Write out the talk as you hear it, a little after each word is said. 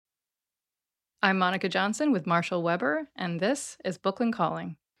I'm Monica Johnson with Marshall Weber, and this is Brooklyn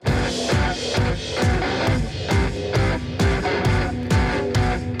Calling.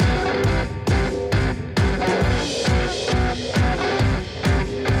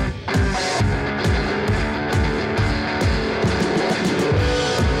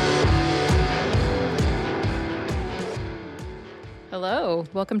 Hello,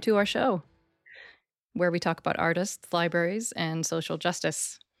 welcome to our show, where we talk about artists, libraries, and social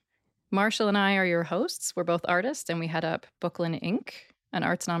justice. Marshall and I are your hosts. We're both artists, and we head up Brooklyn Inc., an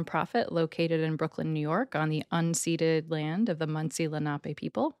arts nonprofit located in Brooklyn, New York, on the unceded land of the Munsee Lenape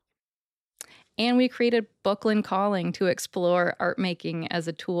people. And we created Brooklyn Calling to explore art making as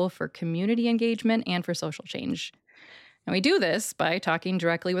a tool for community engagement and for social change. And we do this by talking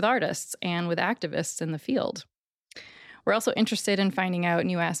directly with artists and with activists in the field. We're also interested in finding out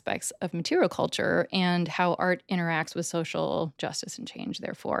new aspects of material culture and how art interacts with social justice and change,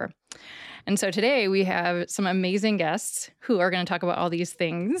 therefore. And so today we have some amazing guests who are going to talk about all these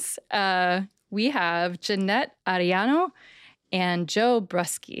things. We have Jeanette Arellano and Joe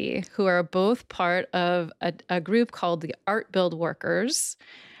Bruschi, who are both part of a group called the Art Build Workers,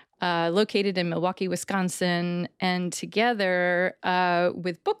 located in Milwaukee, Wisconsin. And together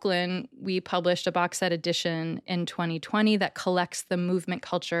with Brooklyn, we published a box set edition in 2020 that collects the movement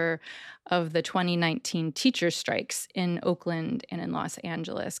culture of the 2019 teacher strikes in Oakland and in Los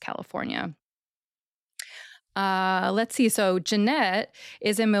Angeles, California. Let's see. So Jeanette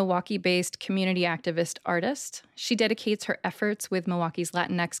is a Milwaukee-based community activist artist. She dedicates her efforts with Milwaukee's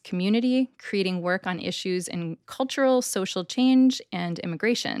Latinx community, creating work on issues in cultural, social change, and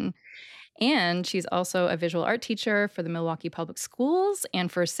immigration. And she's also a visual art teacher for the Milwaukee Public Schools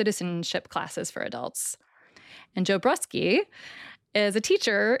and for citizenship classes for adults. And Joe Bruschi is a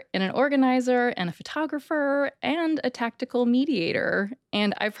teacher and an organizer and a photographer and a tactical mediator.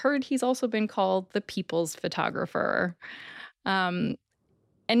 And I've heard he's also been called the people's photographer. And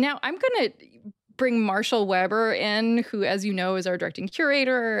now I'm going to bring Marshall Weber in, who, as you know, is our directing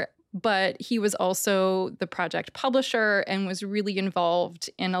curator, but he was also the project publisher and was really involved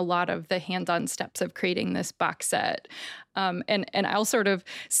in a lot of the hands-on steps of creating this box set. And I'll sort of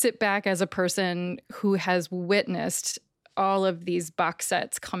sit back as a person who has witnessed all of these box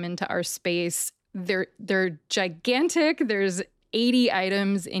sets come into our space. They're gigantic. There's 80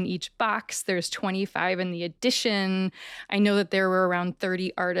 items in each box. There's 25 in the edition. I know that there were around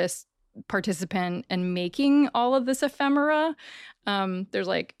 30 artists participant in making all of this ephemera. There's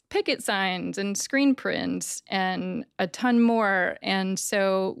like picket signs and screen prints and a ton more. And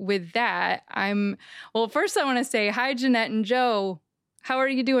so with that, first I want to say hi, Jeanette and Joe. How are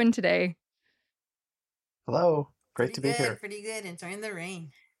you doing today? Hello. Great to be here. Pretty good. Enjoying the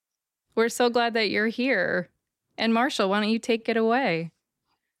rain. We're so glad that you're here. And Marshall, why don't you take it away?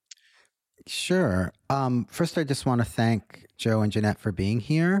 Sure. First, I just want to thank Joe and Jeanette for being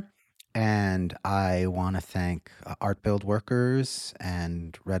here. And I want to thank Art Build Workers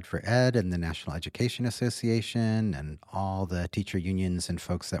and Red for Ed and the National Education Association and all the teacher unions and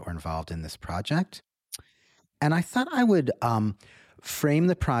folks that were involved in this project. And I thought I would frame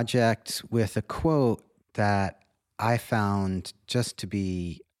the project with a quote that I found just to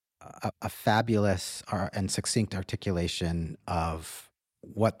be a fabulous and succinct articulation of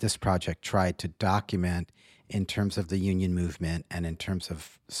what this project tried to document in terms of the union movement and in terms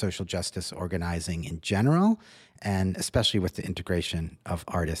of social justice organizing in general, and especially with the integration of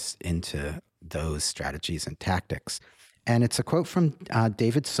artists into those strategies and tactics. And it's a quote from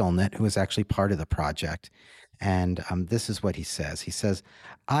David Solnit, who is actually part of the project. And this is what he says. He says,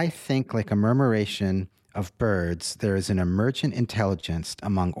 "I think like a murmuration of birds, there is an emergent intelligence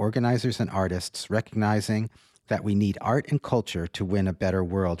among organizers and artists recognizing that we need art and culture to win a better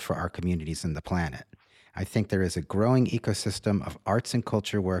world for our communities and the planet. I think there is a growing ecosystem of arts and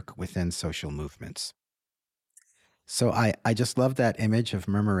culture work within social movements." So I just love that image of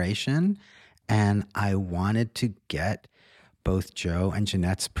murmuration, and I wanted to get both Joe and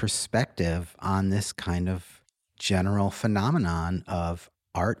Jeanette's perspective on this kind of general phenomenon of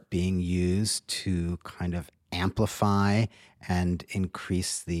art being used to kind of amplify and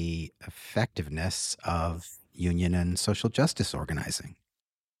increase the effectiveness of union and social justice organizing.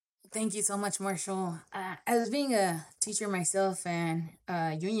 Thank you so much, Marshall. As being a teacher myself and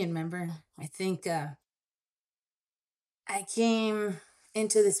a union member, I think I came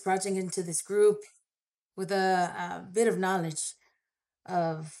into this project, into this group, with a bit of knowledge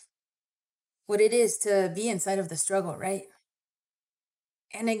of what it is to be inside of the struggle, right?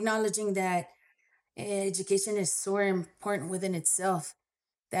 And acknowledging that education is so important within itself,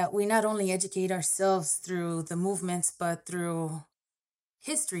 that we not only educate ourselves through the movements, but through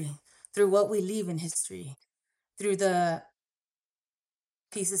history, through what we leave in history, through the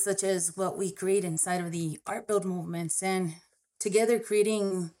pieces such as what we create inside of the art build movements, and together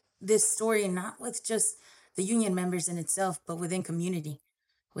creating this story, not with just the union members in itself, but within community,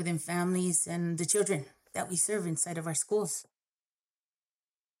 within families and the children that we serve inside of our schools.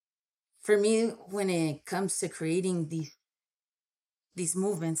 For me, when it comes to creating these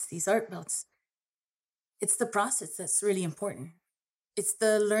movements, these art builds, it's the process that's really important. It's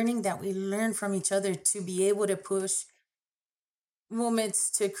the learning that we learn from each other to be able to push movements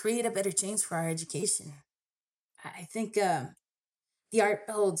to create a better change for our education. I think the art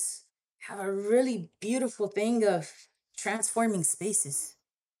builds have a really beautiful thing of transforming spaces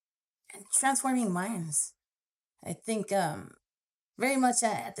and transforming minds. I think very much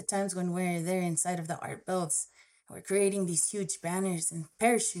at the times when we're there inside of the art builds, we're creating these huge banners and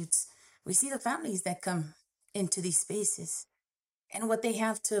parachutes. We see the families that come into these spaces and what they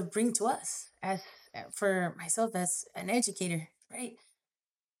have to bring to us as for myself as an educator, right?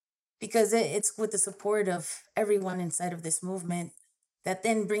 Because it's with the support of everyone inside of this movement that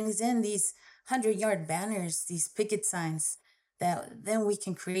then brings in these 100-yard banners, these picket signs, that then we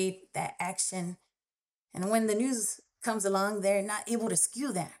can create that action. And when the news comes along, they're not able to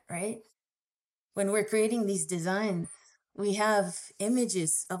skew that, right? When we're creating these designs, we have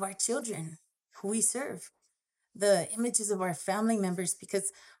images of our children who we serve, the images of our family members,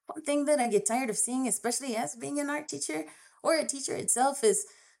 because one thing that I get tired of seeing, especially as being an art teacher or a teacher itself, is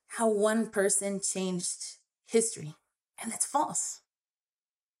how one person changed history. And that's false.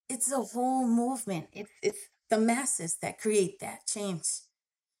 It's a whole movement. It's the masses that create that change.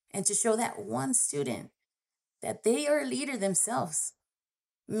 And to show that one student that they are a leader themselves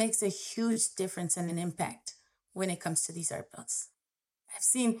makes a huge difference and an impact when it comes to these art builds. I've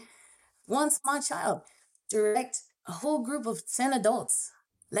seen one small child direct a whole group of 10 adults,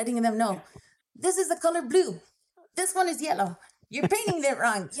 letting them know, this is the color blue. This one is yellow. You're painting it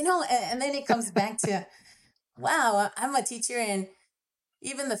wrong, and then it comes back to, wow, I'm a teacher, and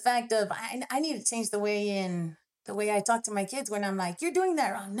even the fact of I need to change the way I talk to my kids when I'm like, you're doing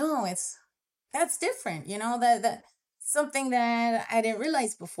that wrong. No, that's different. That something that I didn't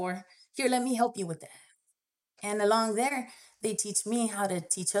realize before. Here, let me help you with that. And along there, they teach me how to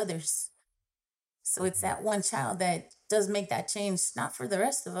teach others. So it's that one child that does make that change, not for the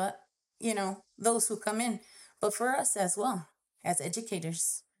rest of us, those who come in, but for us as well, as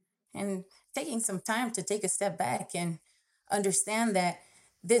educators. And taking some time to take a step back and understand that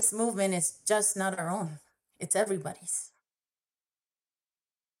this movement is just not our own. It's everybody's.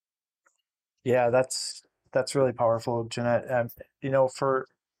 Yeah, that's really powerful, Jeanette.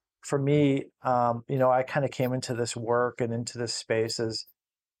 For me, I kind of came into this work and into this space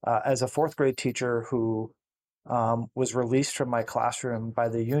as a fourth grade teacher who was released from my classroom by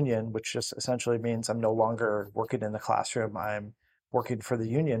the union, which just essentially means I'm no longer working in the classroom. I'm working for the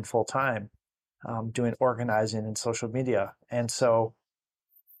union full time, doing organizing and social media. And so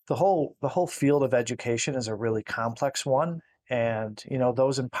the whole field of education is a really complex one. And,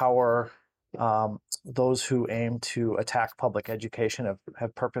 those in power, those who aim to attack public education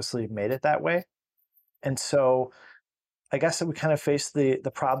have purposely made it that way. And so I guess that we kind of face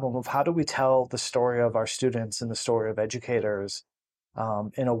the problem of how do we tell the story of our students and the story of educators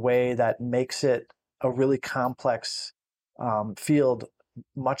in a way that makes it a really complex field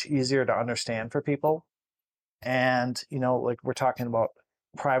much easier to understand for people. And, like we're talking about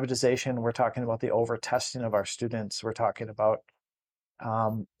privatization, we're talking about the over testing of our students, we're talking about,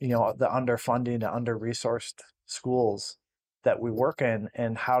 the underfunding, the under-resourced schools that we work in,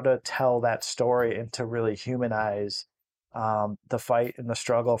 and how to tell that story and to really humanize the fight and the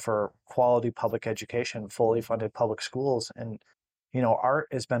struggle for quality public education, fully funded public schools. And, art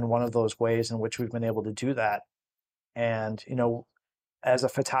has been one of those ways in which we've been able to do that. And, as a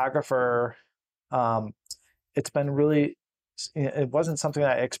photographer, it's been really, it wasn't something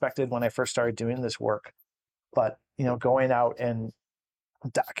I expected when I first started doing this work, but, going out and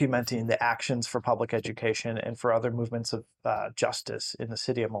documenting the actions for public education and for other movements of justice in the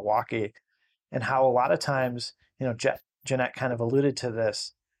city of Milwaukee, and how a lot of times, Jeanette kind of alluded to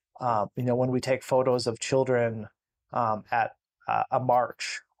this, when we take photos of children at a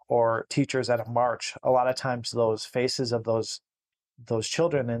march or teachers at a march, a lot of times those faces of those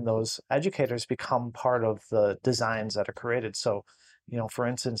children and those educators become part of the designs that are created. So, for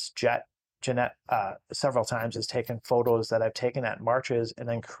instance, Jeanette several times has taken photos that I've taken at marches and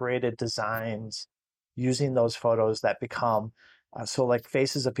then created designs using those photos that become, so like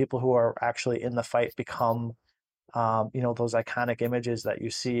faces of people who are actually in the fight become, those iconic images that you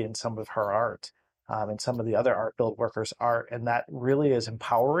see in some of her art. and some of the other Art Build workers' art. And that really is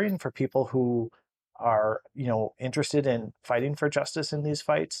empowering for people who are, interested in fighting for justice in these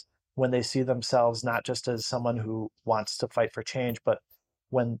fights, when they see themselves not just as someone who wants to fight for change, but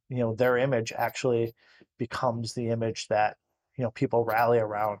when, their image actually becomes the image that, people rally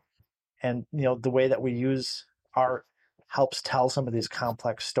around. And, the way that we use art helps tell some of these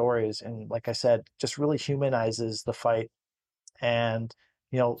complex stories. And like I said, just really humanizes the fight, and,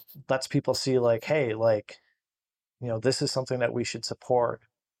 lets people see like, hey, like, this is something that we should support.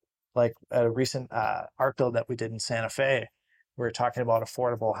 Like at a recent art build that we did in Santa Fe, we were talking about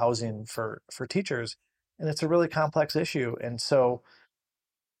affordable housing for teachers, and it's a really complex issue. And so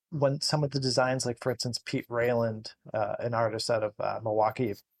when some of the designs, like for instance, Pete Rayland, an artist out of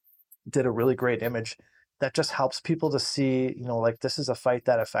Milwaukee, did a really great image that just helps people to see, like this is a fight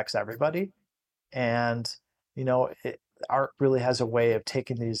that affects everybody. And, art really has a way of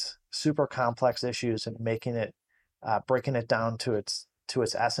taking these super complex issues and making it, breaking it down to its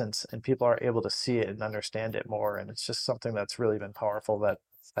essence, and people are able to see it and understand it more. And it's just something that's really been powerful that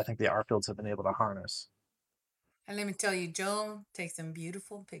I think the art builds have been able to harness. And let me tell you, Joe takes some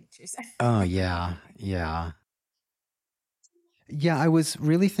beautiful pictures. Oh, yeah. Yeah. Yeah, I was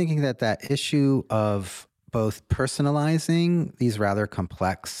really thinking that issue of both personalizing these rather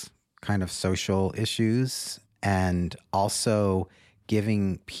complex kind of social issues and also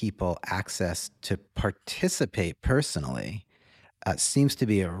giving people access to participate personally seems to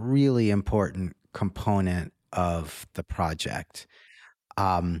be a really important component of the project.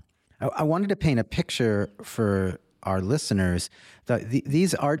 I wanted to paint a picture for our listeners.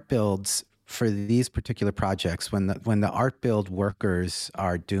 These art builds for these particular projects, when the art build workers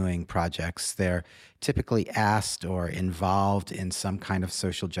are doing projects, they're typically asked or involved in some kind of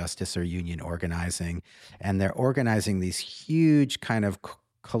social justice or union organizing, and they're organizing these huge kind of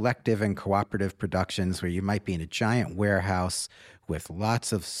collective and cooperative productions where you might be in a giant warehouse with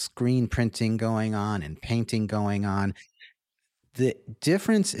lots of screen printing going on and painting going on. The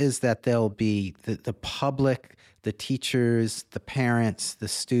difference is that there'll be the public, the teachers, the parents, the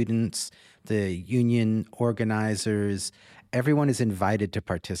students, the union organizers, everyone is invited to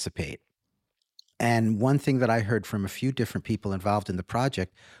participate. And one thing that I heard from a few different people involved in the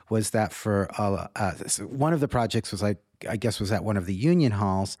project was that for one of the projects was, I guess, was at one of the union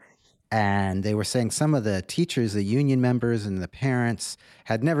halls. And they were saying some of the teachers, the union members, and the parents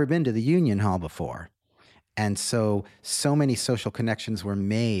had never been to the union hall before. And so many social connections were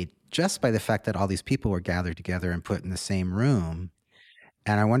made just by the fact that all these people were gathered together and put in the same room.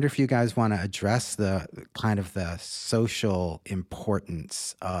 And I wonder if you guys want to address the kind of the social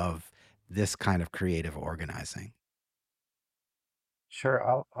importance of this kind of creative organizing.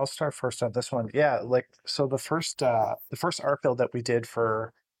 Sure, I'll start first on this one. Yeah, like so the first art build that we did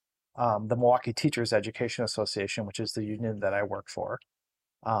for the Milwaukee Teachers Education Association, which is the union that I work for,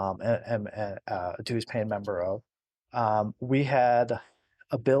 and a dues paying member of, we had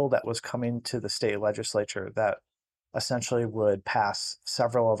a bill that was coming to the state legislature that essentially would pass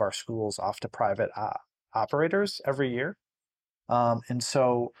several of our schools off to private operators every year. And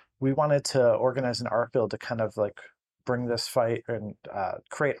so we wanted to organize an art build to kind of like bring this fight and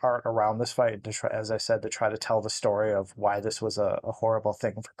create art around this fight, to try, as I said, to try to tell the story of why this was a horrible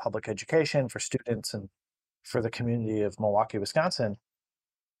thing for public education, for students, and for the community of Milwaukee, Wisconsin.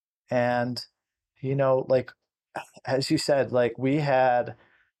 And, like, as you said, like we had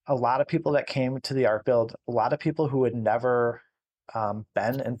a lot of people that came to the art build, a lot of people who had never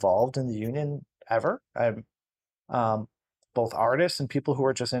been involved in the union ever. Both artists and people who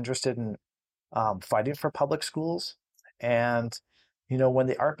were just interested in fighting for public schools. And, when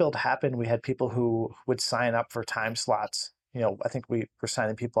the art build happened, we had people who would sign up for time slots. I think we were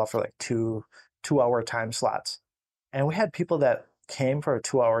signing people up for like two-hour time slots. And we had people that came for a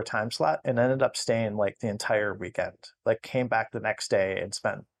 2-hour time slot and ended up staying like the entire weekend, like came back the next day and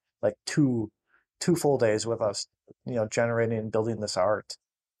spent like two full days with us, generating and building this art.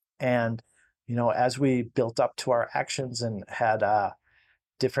 And, as we built up to our actions and had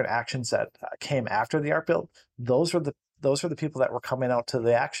different actions that came after the art build, those were the people that were coming out to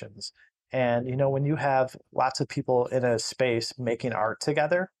the actions. And, when you have lots of people in a space making art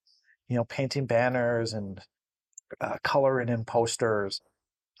together, painting banners and coloring in posters,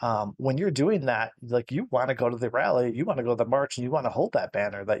 when you're doing that, like you want to go to the rally, you want to go to the march, and you want to hold that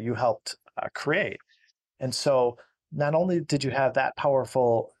banner that you helped create. And so not only did you have that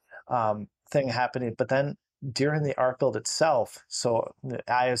powerful thing happening, but then during the art build itself, so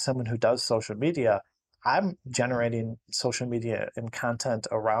I, as someone who does social media, I'm generating social media and content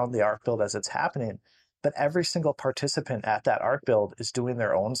around the art build as it's happening. but every single participant at that art build is doing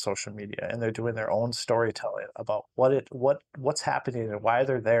their own social media, and they're doing their own storytelling about what's happening and why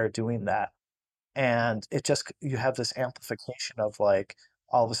they're there doing that. And it just, you have this amplification of like,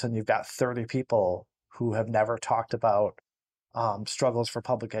 all of a sudden you've got 30 people who have never talked about struggles for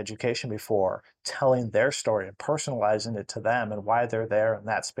public education before, telling their story and personalizing it to them and why they're there in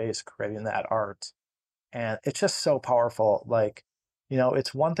that space, creating that art. And it's just so powerful. Like,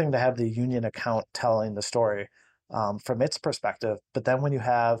 it's one thing to have the union account telling the story from its perspective, but then when you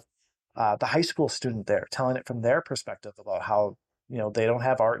have the high school student there telling it from their perspective about how, they don't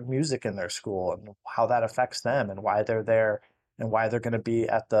have art and music in their school and how that affects them and why they're there and why they're going to be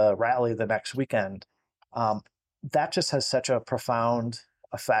at the rally the next weekend. Um, that just has such a profound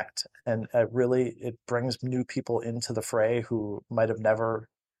effect, and it brings new people into the fray who might have never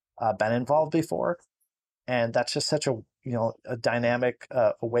been involved before. And that's just such a dynamic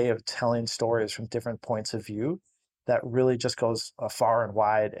a way of telling stories from different points of view that really just goes far and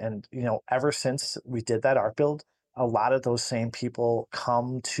wide. And ever since we did that art build, a lot of those same people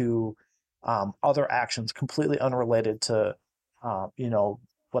come to other actions completely unrelated to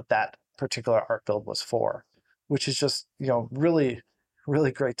what that particular art build was for, which is just really,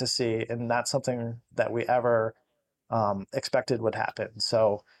 really great to see, and not something that we ever expected would happen.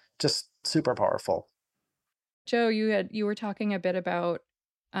 So just super powerful. Joe, you were talking a bit about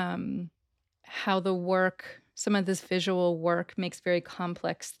how some of this visual work makes very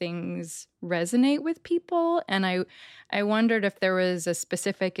complex things resonate with people, and I wondered if there was a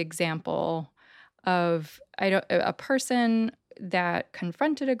specific example of a person that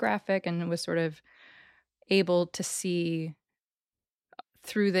confronted a graphic and was sort of able to see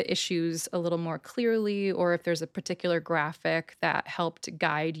through the issues a little more clearly, or if there's a particular graphic that helped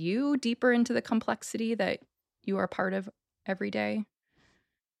guide you deeper into the complexity that you are part of every day.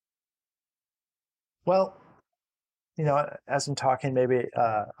 Well, as I'm talking, maybe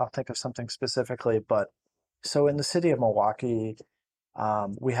I'll think of something specifically. But so in the city of Milwaukee,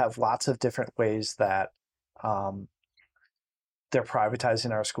 we have lots of different ways that um, they're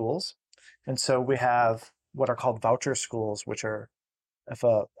privatizing our schools. And so we have what are called voucher schools, which are if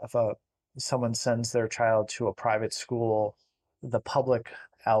someone sends their child to a private school, the public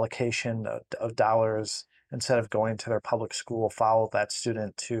allocation of dollars, instead of going to their public school, follow that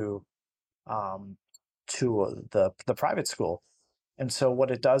student um, to the private school. And so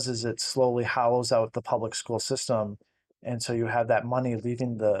what it does is it slowly hollows out the public school system, and so you have that money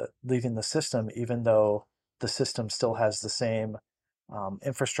leaving the system, even though the system still has the same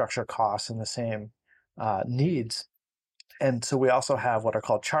infrastructure costs and the same needs. And so we also have what are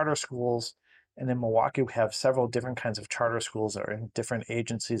called charter schools. And in Milwaukee, we have several different kinds of charter schools that are in different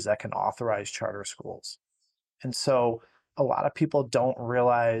agencies that can authorize charter schools. And so a lot of people don't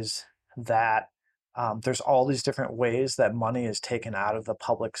realize that there's all these different ways that money is taken out of the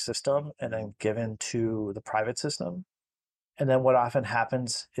public system and then given to the private system. And then what often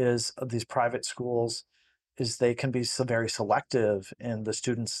happens is these private schools is they can be very selective in the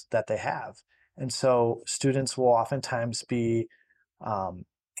students that they have. And so students will oftentimes um,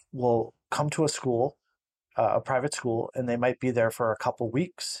 will come to a school, a private school, and they might be there for a couple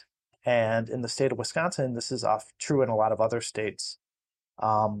weeks. And in the state of Wisconsin, this is true in a lot of other states.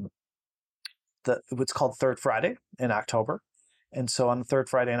 Um, what's called Third Friday in October. And so on the third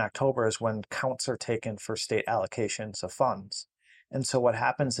Friday in October is when counts are taken for state allocations of funds. And so what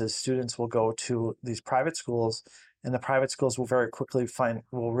happens is students will go to these private schools, and the private schools will very quickly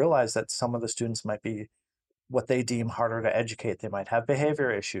will realize that some of the students might be what they deem harder to educate. They might have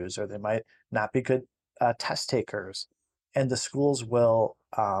behavior issues, or they might not be good test takers. And the schools will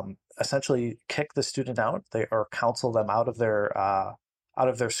essentially kick the student out, or counsel them out of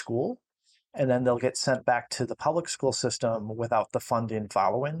their school, and then they'll get sent back to the public school system without the funding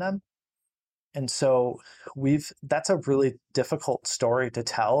following them. And so that's a really difficult story to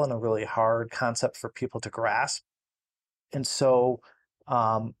tell and a really hard concept for people to grasp. And so,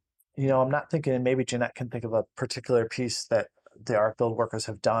 I'm not thinking, and maybe Jeanette can think of a particular piece that the art build workers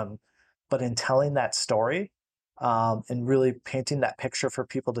have done, but in telling that story, and really painting that picture for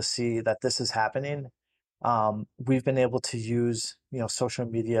people to see that this is happening, we've been able to use social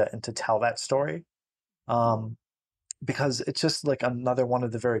media and to tell that story, because it's just like another one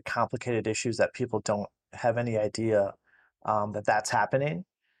of the very complicated issues that people don't have any idea that that's happening.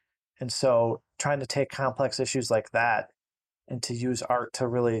 And so trying to take complex issues like that and to use art to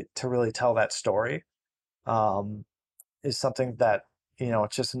really tell that story um, is something that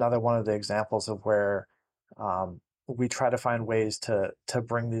it's just another one of the examples of where we try to find ways to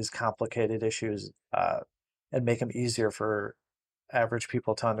bring these complicated issues and make them easier for average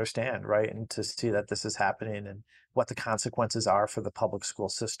people to understand, right? And to see that this is happening and what the consequences are for the public school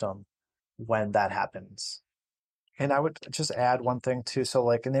system when that happens. And I would just add one thing too. So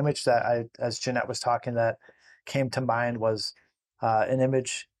like an image that as Jeanette was talking, that came to mind was an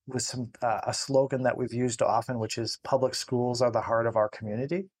image with a slogan that we've used often, which is public schools are the heart of our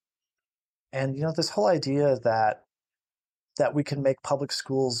community. And, this whole idea that we can make public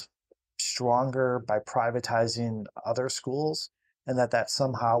schools stronger by privatizing other schools, and that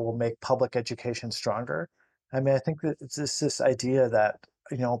somehow will make public education stronger. I mean, I think that it's this idea that,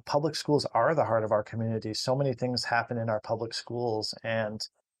 public schools are the heart of our community. So many things happen in our public schools, and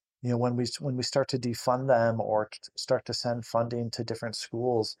when we start to defund them or start to send funding to different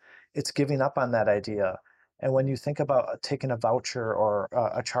schools, it's giving up on that idea. And when you think about taking a voucher or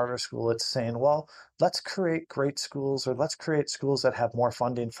a charter school, it's saying, well, let's create great schools, or let's create schools that have more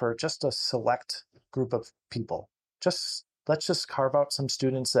funding for just a select group of people. Let's just carve out some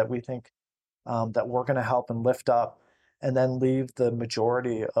students that we think that we're going to help and lift up, and then leave the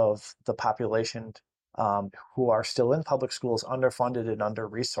majority of the population who are still in public schools underfunded and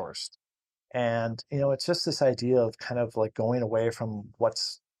under-resourced. And, it's just this idea of kind of like going away from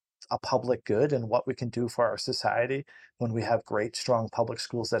what's a public good and what we can do for our society when we have great, strong public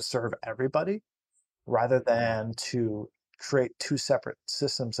schools that serve everybody, rather than to create two separate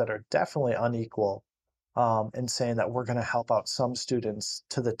systems that are definitely unequal, and saying that we're going to help out some students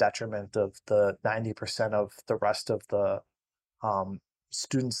to the detriment of the 90% of the rest of the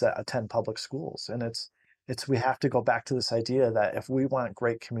students that attend public schools. And we have to go back to this idea that if we want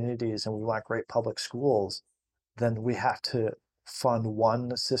great communities and we want great public schools, then we have to fund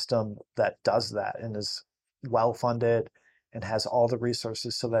one system that does that and is well funded and has all the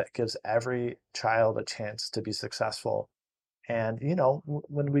resources, so that it gives every child a chance to be successful. And,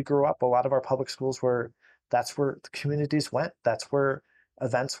 when we grew up, a lot of our public schools that's where the communities went. That's where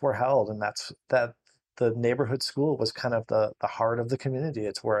events were held. And that the neighborhood school was kind of the heart of the community.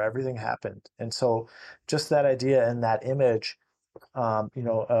 It's where everything happened. And so just that idea and that image, a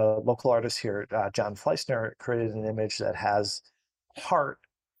local artist here, John Fleissner, created an image that has heart,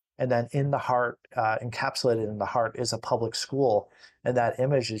 and then in the heart, encapsulated in the heart, is a public school. And that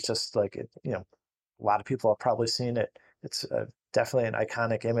image is just like, a lot of people have probably seen it. It's definitely an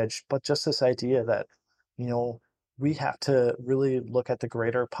iconic image, but just this idea that, we have to really look at the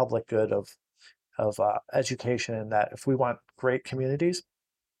greater public good of education, and that if we want great communities,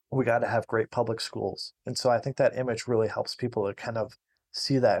 we got to have great public schools. And so I think that image really helps people to kind of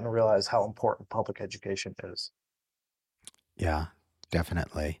see that and realize how important public education is. Yeah,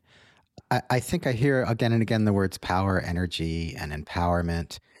 definitely. I think I hear again and again the words power, energy, and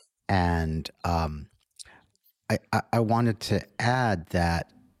empowerment. And I wanted to add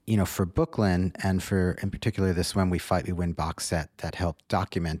that, for Booklyn, and for in particular this When We Fight, We Win box set that helped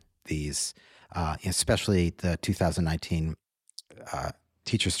document these, especially the 2019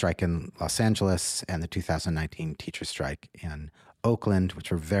 teacher strike in Los Angeles and the 2019 teacher strike in Oakland, which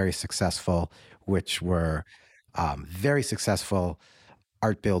were very successful, very successful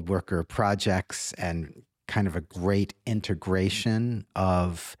art build worker projects, and kind of a great integration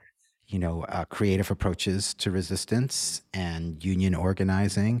of creative approaches to resistance and union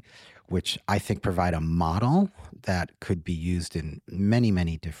organizing, which I think provide a model that could be used in many,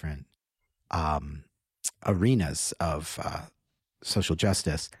 many different arenas of social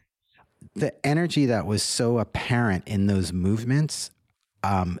justice. The energy that was so apparent in those movements,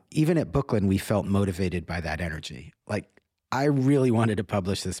 even at Booklyn, we felt motivated by that energy. Like, I really wanted to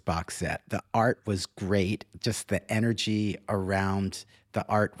publish this box set. The art was great. Just the energy around the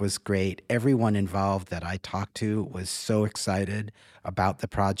art was great. Everyone involved that I talked to was so excited about the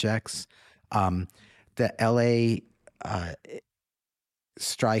projects. The LA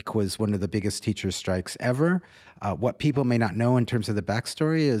strike was one of the biggest teacher strikes ever. What people may not know in terms of the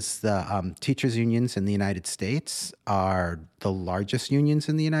backstory is the teachers' unions in the United States are the largest unions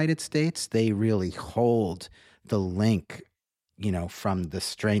in the United States. They really hold the link, from the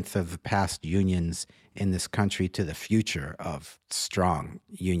strength of the past unions in this country to the future of strong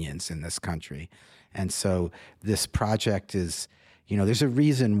unions in this country. And so this project is, there's a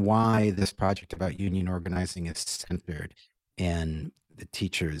reason why this project about union organizing is centered in the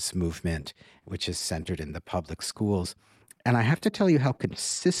teachers' movement, which is centered in the public schools. And I have to tell you how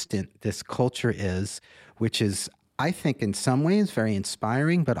consistent this culture is, which is, I think, in some ways very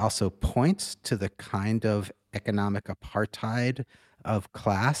inspiring, but also points to the kind of economic apartheid of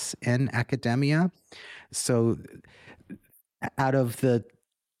class in academia. So out of the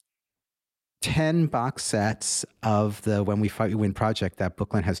 10 box sets of the When We Fight, We Win project that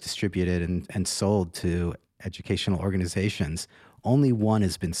Booklyn has distributed and sold to educational organizations, only one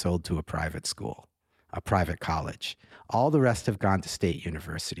has been sold to a private school, a private college. All the rest have gone to state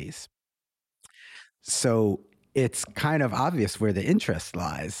universities. So it's kind of obvious where the interest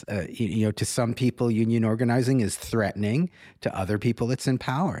lies. To some people, union organizing is threatening. To other people, it's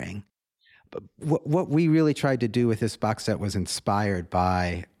empowering. But what we really tried to do with this box set was inspired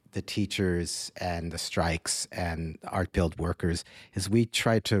by the teachers and the strikes and Art Build workers, is we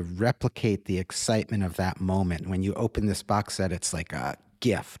tried to replicate the excitement of that moment. When you open this box set, it's like a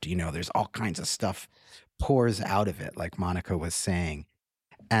gift. There's all kinds of stuff pours out of it, like Monica was saying.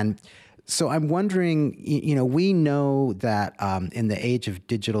 And so I'm wondering, we know that in the age of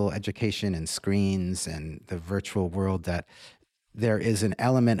digital education and screens and the virtual world, that there is an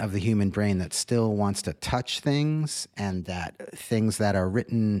element of the human brain that still wants to touch things, and that things that are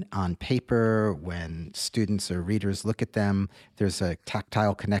written on paper, when students or readers look at them, there's a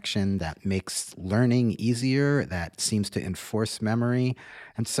tactile connection that makes learning easier, that seems to enforce memory.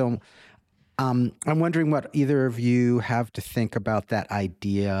 And so I'm wondering what either of you have to think about that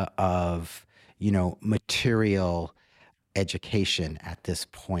idea of, material education at this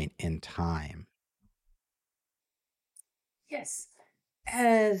point in time. Yes.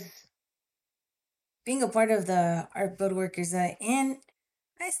 As being a part of the Art Build workers, and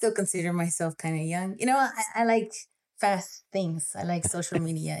I still consider myself kind of young. I like fast things. I like social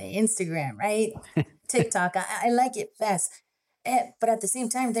media, Instagram, right? TikTok. I like it fast. But at the same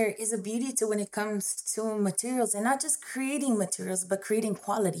time, there is a beauty to when it comes to materials, and not just creating materials, but creating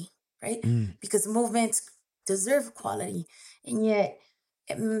quality, right? Because movements deserve quality. And yet,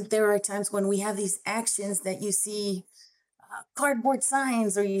 there are times when we have these actions that you see cardboard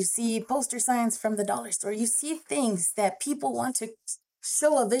signs, or you see poster signs from the dollar store. You see things that people want to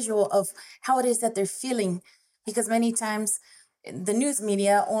show a visual of how it is that they're feeling, because many times the news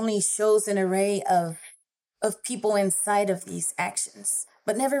media only shows an array of people inside of these actions,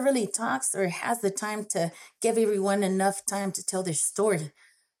 but never really talks or has the time to give everyone enough time to tell their story.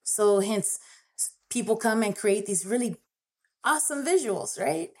 So hence, people come and create these really awesome visuals,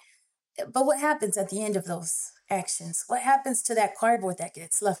 right? But what happens at the end of those actions? What happens to that cardboard that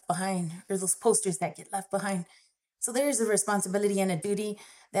gets left behind, or those posters that get left behind? So there is a responsibility and a duty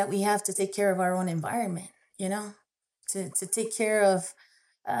that we have to take care of our own environment, to take care of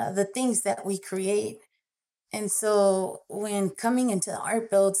the things that we create. And so when coming into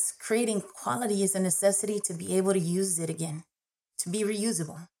Art Builds, creating quality is a necessity to be able to use it again, to be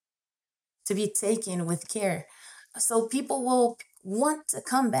reusable, to be taken with care. So people will want to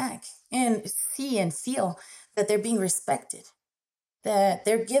come back and see and feel that they're being respected, that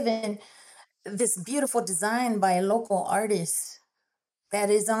they're given this beautiful design by a local artist that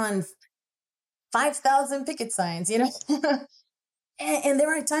is on 5,000 picket signs, and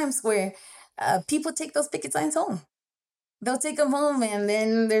there are times where people take those picket signs home. They'll take them home, and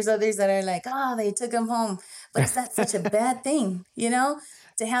then there's others that are like, they took them home. But is that such a bad thing,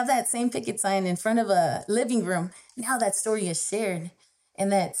 to have that same picket sign in front of a living room, and how that story is shared,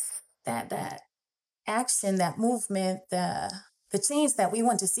 and that action, that movement, the change that we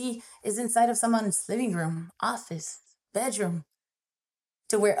want to see is inside of someone's living room, office, bedroom,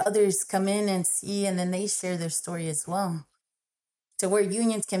 to where others come in and see, and then they share their story as well, to where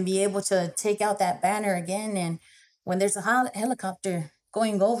unions can be able to take out that banner again, and when there's a helicopter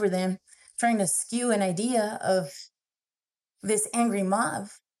going over them, trying to skew an idea of this angry mob,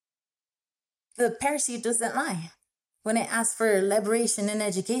 the parachute doesn't lie when it asks for liberation and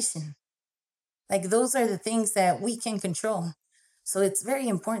education. Like, those are the things that we can control. So it's very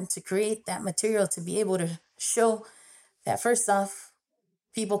important to create that material to be able to show that, first off,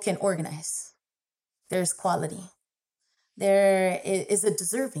 people can organize. There's quality. There is a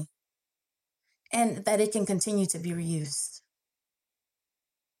deserving, and that it can continue to be reused.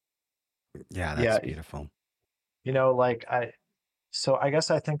 Yeah, that's beautiful. I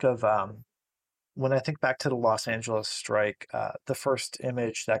guess I think of, when I think back to the Los Angeles strike, the first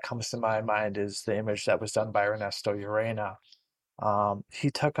image that comes to my mind is the image that was done by Ernesto Urena. He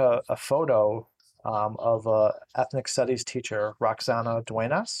took a photo of a ethnic studies teacher, Roxana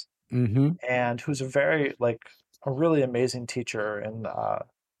Duenas, and who's a really amazing teacher in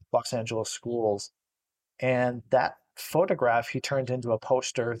Los Angeles schools. And that photograph he turned into a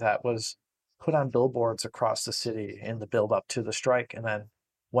poster that was put on billboards across the city in the build up to the strike. And then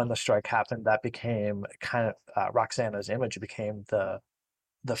when the strike happened, that became kind of Roxana's image became the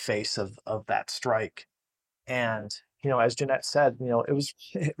face of that strike. And, as Jeanette said, it was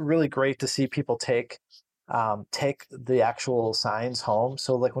really great to see people take the actual signs home.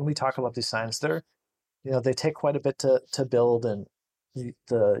 So like when we talk about these signs, they take quite a bit to build, and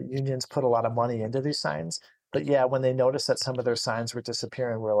the unions put a lot of money into these signs. but yeah, when they noticed that some of their signs were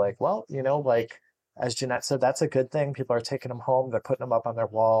disappearing, we're like, well, like as Jeanette said, that's a good thing. People are taking them home, they're putting them up on their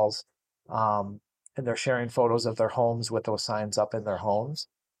walls, and they're sharing photos of their homes with those signs up in their homes.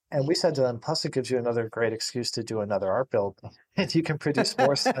 And we said to them, plus it gives you another great excuse to do another art build, and you can produce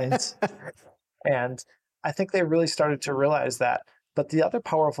more signs. And I think they really started to realize that. But the other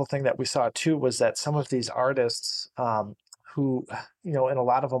powerful thing that we saw too was that some of these artists, who, and a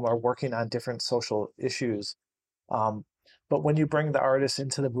lot of them are working on different social issues. Um, but when you bring the artists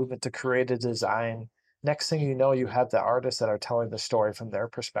into the movement to create a design, next thing you know, you have the artists that are telling the story from their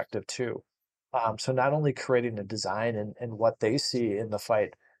perspective too. So not only creating a design and what they see in the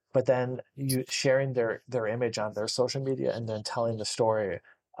fight, but then you sharing their image on their social media and then telling the story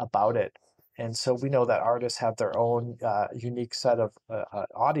about it. And so we know that artists have their own unique set of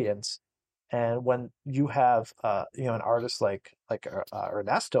audience. And when you have an artist like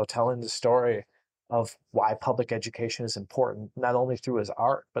Ernesto telling the story of why public education is important, not only through his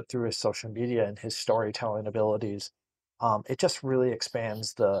art but through his social media and his storytelling abilities, it just really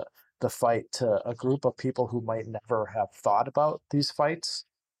expands the fight to a group of people who might never have thought about these fights.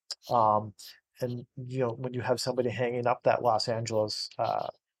 Um, and when you have somebody hanging up that Los Angeles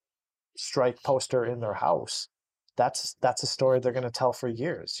strike poster in their house, that's a story they're going to tell for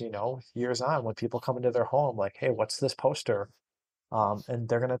years, years on, when people come into their home like, hey, what's this poster? And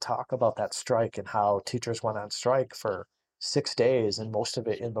they're going to talk about that strike and how teachers went on strike for 6 days and most of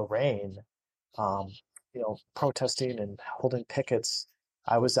it in the rain, um, protesting and holding pickets.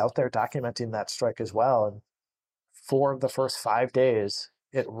 I was out there documenting that strike as well. And 4 of the first 5 days,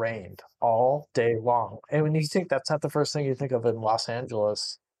 it rained all day long. And when you think that's not the first thing you think of in Los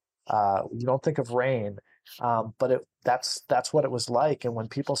Angeles, you don't think of rain, but that's what it was like. And when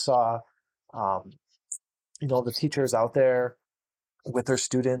people saw, um, the teachers out there with their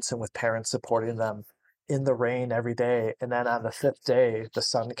students and with parents supporting them in the rain every day, and then on the fifth day, the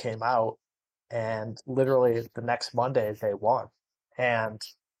sun came out, and literally the next Monday they won. And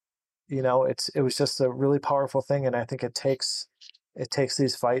it was just a really powerful thing. And I think it takes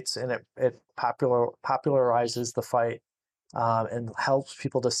these fights and it popularizes the fight, and helps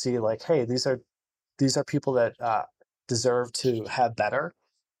people to see like, hey, these are people that deserve to have better.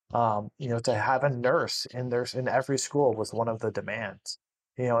 To have a nurse in every school was one of the demands.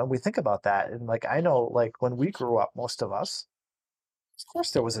 And we think about that, and like I know, like when we grew up, most of us, of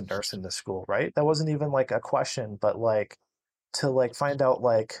course, there was a nurse in the school, right? That wasn't even like a question. But like to like find out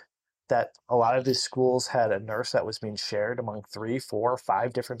like that a lot of these schools had a nurse that was being shared among 3, 4,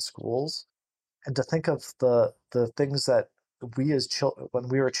 5 different schools, and to think of the things that we as children, when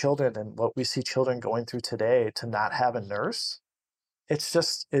we were children, and what we see children going through today, to not have a nurse, it's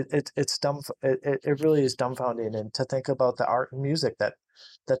just it's dumb. It really is dumbfounding. And to think about the art and music that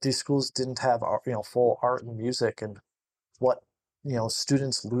these schools didn't have, full art and music, and what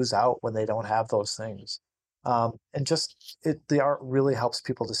students lose out when they don't have those things. And just the art really helps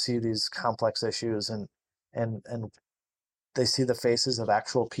people to see these complex issues, and they see the faces of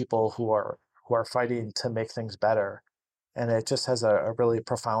actual people who are fighting to make things better. And it just has a really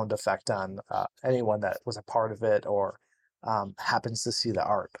profound effect on anyone that was a part of it, or happens to see the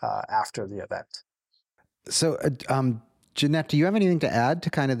art after the event. So, Jeanette, do you have anything to add to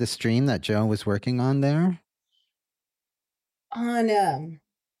kind of the stream that Joe was working on there? I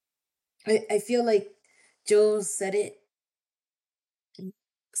feel like Joe said it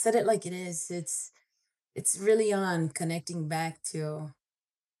like it is. It's really on connecting back to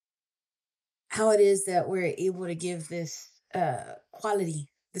how it is that we're able to give this quality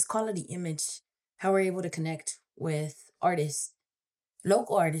image, how we're able to connect with artists,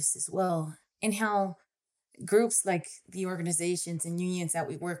 local artists as well, and how groups like the organizations and unions that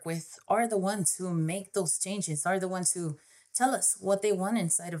we work with are the ones who make those changes, are the ones who tell us what they want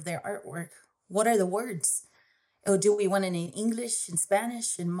inside of their artwork. What are the words? Oh, do we want it in English, in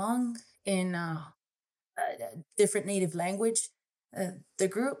Spanish, in Hmong, in different native language? The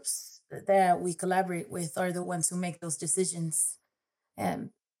groups that we collaborate with are the ones who make those decisions.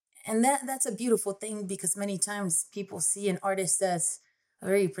 And that's a beautiful thing, because many times people see an artist as a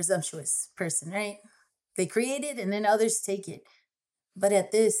very presumptuous person, right? They create it and then others take it. But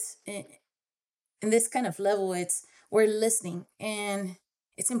in this kind of level, we're listening, and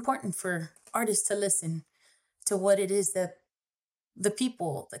it's important for artists to listen to what it is that the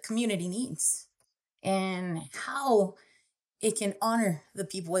community needs, and how it can honor the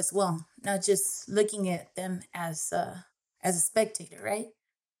people as well, not just looking at them as a spectator, right?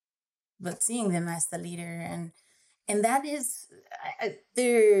 But seeing them as the leader. And that is,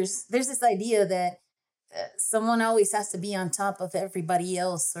 there's this idea that someone always has to be on top of everybody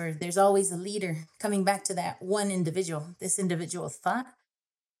else, or there's always a leader. Coming back to that one individual, this individual thought.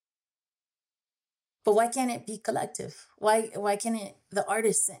 But why can't it be collective? Why can't the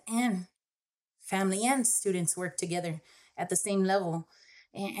artists and family and students work together at the same level?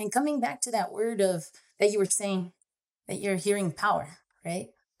 And coming back to that word of that you were saying, that you're hearing power, right?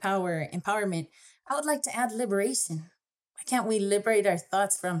 Power, empowerment. I would like to add liberation. Why can't we liberate our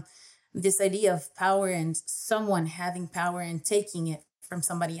thoughts from this idea of power and someone having power and taking it from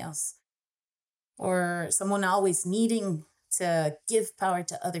somebody else? Or someone always needing to give power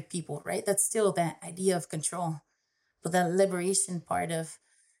to other people, right? That's still that idea of control. But that liberation part of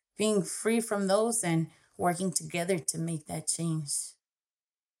being free from those and working together to make that change.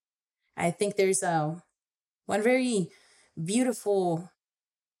 I think there's one very beautiful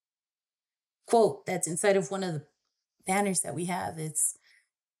quote that's inside of one of the banners that we have. It's,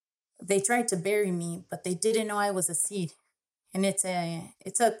 "They tried to bury me, but they didn't know I was a seed." And it's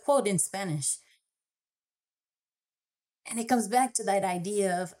a quote in Spanish. And it comes back to that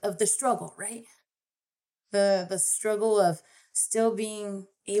idea of the struggle, right? The struggle of still being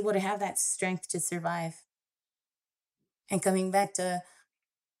able to have that strength to survive. And coming back to,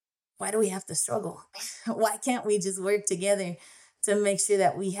 why do we have to struggle? Why can't we just work together to make sure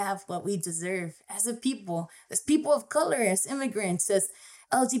that we have what we deserve as a people, as people of color, as immigrants, as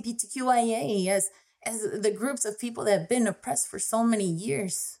LGBTQIA, as the groups of people that have been oppressed for so many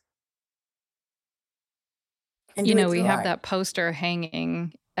years? And You know, we have that poster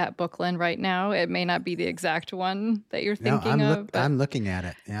hanging at Bookland right now. It may not be the exact one that you're thinking of. I'm looking at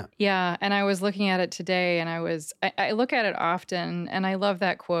it. Yeah. Yeah. And I was looking at it today, and I look at it often, and I love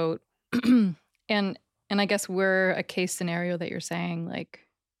that quote. and I guess we're a case scenario that you're saying, like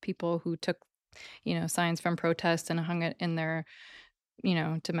people who took, signs from protests and hung it in their,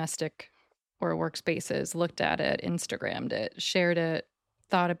 domestic or workspaces, looked at it, Instagrammed it, shared it,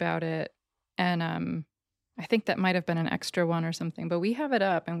 thought about it. And I think that might have been an extra one or something, but we have it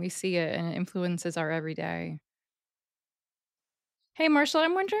up and we see it, and it influences our everyday. Hey, Marshall,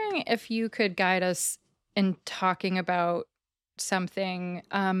 I'm wondering if you could guide us in talking about something.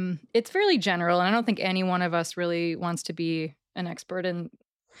 It's fairly general, and I don't think any one of us really wants to be an expert in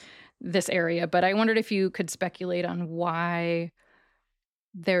this area, but I wondered if you could speculate on why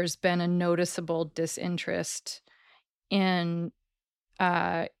there's been a noticeable disinterest in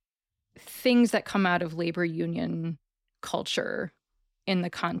things that come out of labor union culture in the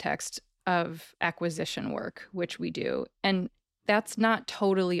context of acquisition work, which we do. And that's not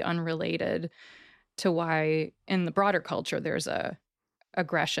totally unrelated to why in the broader culture there's a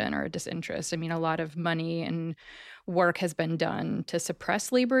aggression or a disinterest. I mean, a lot of money and work has been done to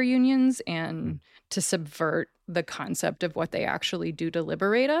suppress labor unions and to subvert the concept of what they actually do to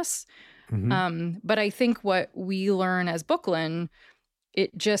liberate us. Mm-hmm. But I think what we learn as Bookland,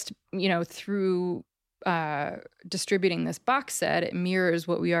 it just, through distributing this box set, it mirrors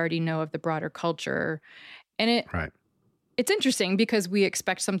what we already know of the broader culture. And it's interesting because we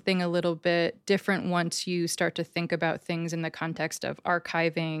expect something a little bit different once you start to think about things in the context of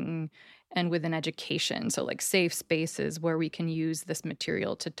archiving and within education. So like safe spaces where we can use this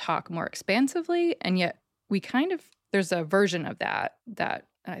material to talk more expansively. And yet there's a version of that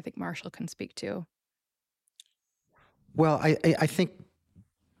I think Marshall can speak to. Well, I think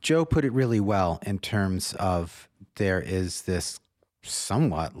Joe put it really well in terms of there is this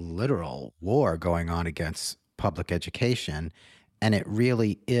somewhat literal war going on against public education, and it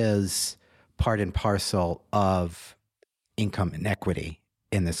really is part and parcel of income inequity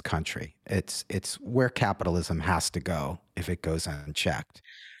in this country. It's where capitalism has to go if it goes unchecked.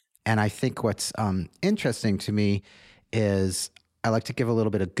 And I think what's interesting to me is I like to give a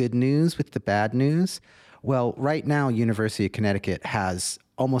little bit of good news with the bad news. Well, right now, University of Connecticut has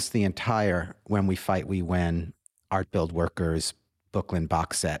almost the entire When We Fight, We Win Art Build Workers Bookland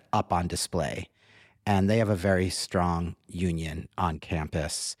box set up on display. And they have a very strong union on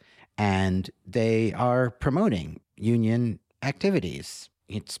campus. And they are promoting union activities.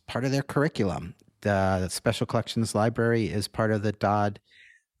 It's part of their curriculum. The Special Collections Library is part of the Dodd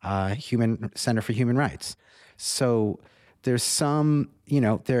Center for Human Rights. So there's some,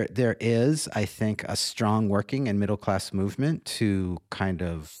 there is, I think, a strong working and middle class movement to kind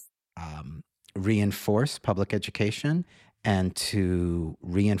of reinforce public education and to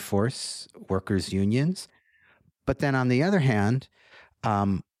reinforce workers' unions. But then on the other hand,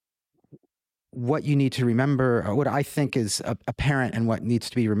 what you need to remember, or what I think is apparent and what needs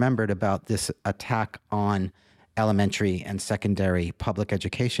to be remembered about this attack on elementary and secondary public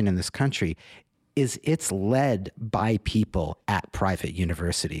education in this country is it's led by people at private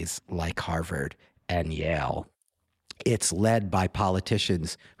universities like Harvard and Yale. It's led by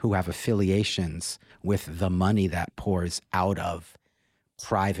politicians who have affiliations with the money that pours out of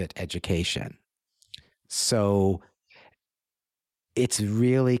private education. So it's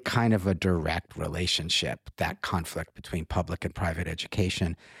really kind of a direct relationship, that conflict between public and private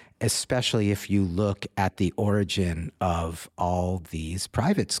education, especially if you look at the origin of all these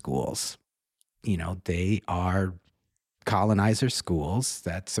private schools. You know, they are colonizer schools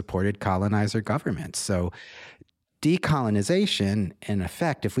that supported colonizer governments. So decolonization, in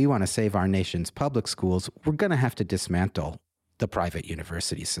effect, if we want to save our nation's public schools, we're going to have to dismantle the private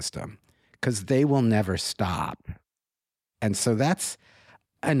university system because they will never stop. And so that's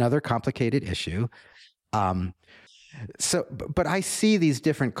another complicated issue. But I see these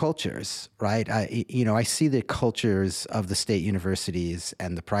different cultures, right? I see the cultures of the state universities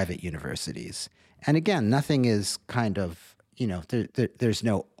and the private universities. And again, nothing is kind of, there's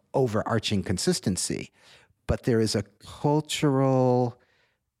no overarching consistency, but there is a cultural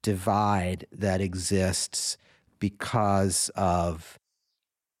divide that exists because of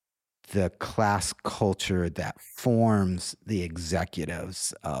the class culture that forms the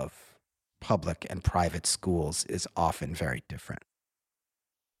executives of public and private schools is often very different.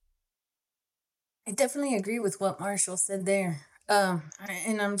 I definitely agree with what Marshall said there.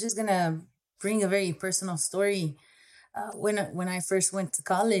 And I'm just gonna bring a very personal story. When I first went to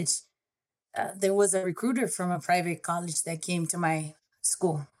college, there was a recruiter from a private college that came to my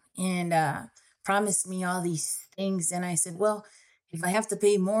school and promised me all these things. And I said, well, if I have to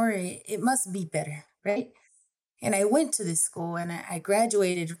pay more, it must be better, right? And I went to this school and I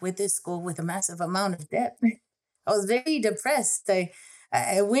graduated with this school with a massive amount of debt. I was very depressed.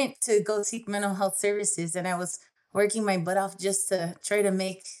 I went to go seek mental health services and I was working my butt off just to try to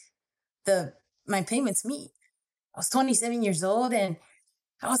make my payments meet. I was 27 years old and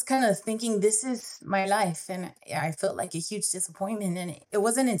I was kind of thinking, this is my life. And I felt like a huge disappointment. And it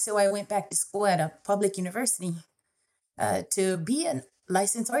wasn't until I went back to school at a public university to be a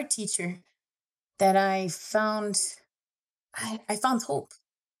licensed art teacher that I found hope.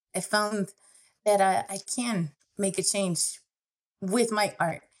 I found that I can make a change with my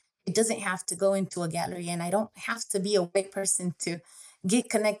art. It doesn't have to go into a gallery, and I don't have to be a white person to get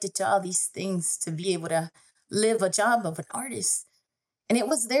connected to all these things to be able to live a job of an artist. And it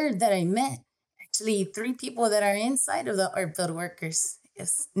was there that I met actually 3 people that are inside of the Art Build Workers.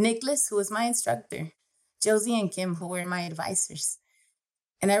 It's Nicholas, who was my instructor, Josie and Kim, who were my advisors.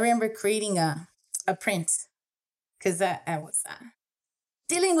 And I remember creating a print because I was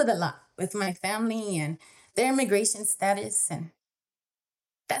dealing with a lot with my family and their immigration status. And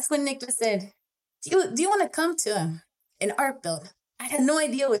that's when Nicholas said, do you want to come to an art build? I had no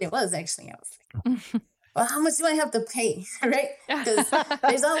idea what it was, actually. I was like, well, how much do I have to pay, right? Because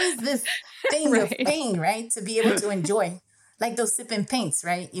there's always this thing of paying, right? To be able to enjoy. Like those sipping paints,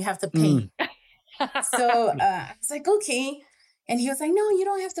 right? You have to pay. So I was like, okay. And he was like, no, you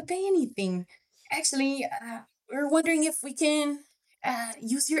don't have to pay anything. Actually, we're wondering if we can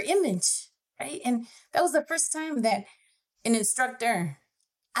use your image, right? And that was the first time that an instructor,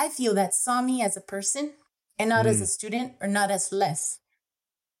 I feel, that saw me as a person and not as a student or not as less.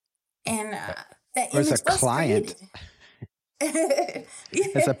 And that or image as a client,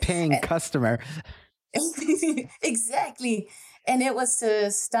 as a paying customer. Exactly. And it was to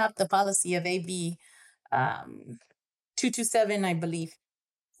stop the policy of AB 227, I believe.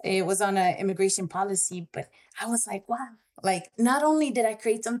 It was on an immigration policy, but I was like, wow. Like, not only did I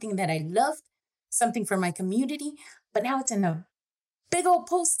create something that I loved, something for my community, but now it's in a big old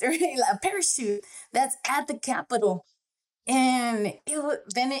poster, a parachute that's at the Capitol. And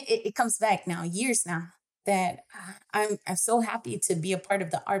it comes back now, years now, that I'm so happy to be a part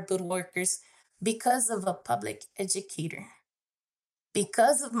of the Art Build Workers because of a public educator,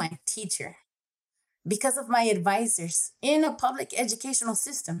 because of my teacher, because of my advisors in a public educational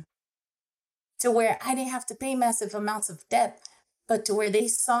system, to where I didn't have to pay massive amounts of debt, but to where they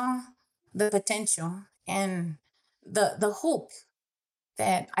saw the potential and the hope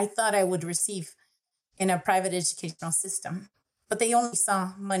that I thought I would receive in a private educational system. But they only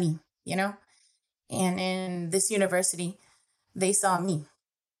saw money, And in this university, they saw me.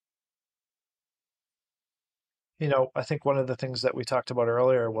 I think one of the things that we talked about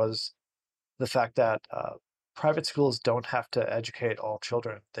earlier was the fact that private schools don't have to educate all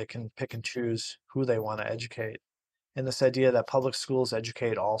children. They can pick and choose who they want to educate. And this idea that public schools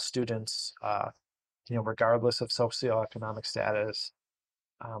educate all students, regardless of socioeconomic status,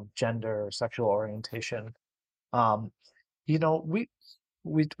 gender, sexual orientation.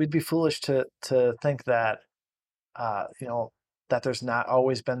 We'd be foolish to think that, that there's not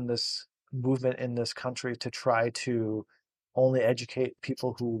always been this movement in this country to try to only educate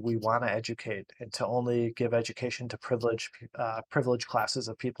people who we want to educate and to only give education to privileged classes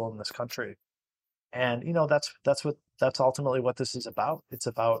of people in this country. And that's ultimately what this is about. It's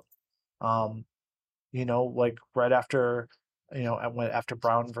about um, like right after after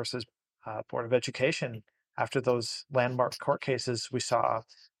Brown versus Board of Education, after those landmark court cases, we saw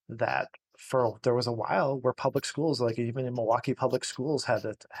that there was a while where public schools, like even in Milwaukee, public schools had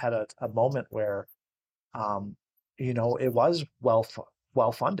a moment where um, it was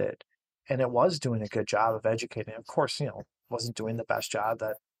well funded, and it was doing a good job of educating. Of course, wasn't doing the best job.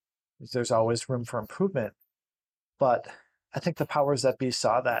 That there's always room for improvement, but I think the powers that be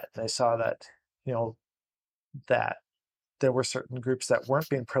saw that. They saw that you know that there were certain groups that weren't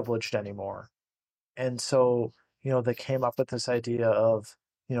being privileged anymore, and so they came up with this idea of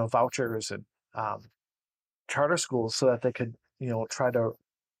vouchers and um, charter schools so that they could try to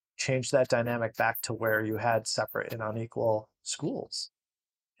change that dynamic back to where you had separate and unequal schools.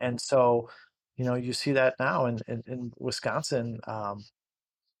 And so, you see that now in Wisconsin,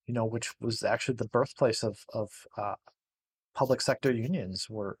 which was actually the birthplace of public sector unions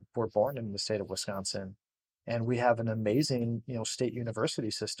were born in the state of Wisconsin. And we have an amazing, state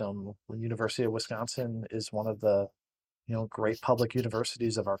university system. The University of Wisconsin is one of the, great public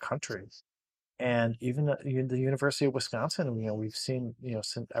universities of our country. And even the University of Wisconsin, we've seen,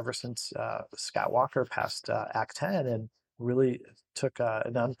 ever since Scott Walker passed Act 10 and really took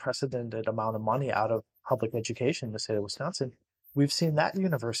an unprecedented amount of money out of public education in the state of Wisconsin, we've seen that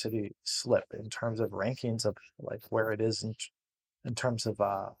university slip in terms of rankings of like where it is in terms of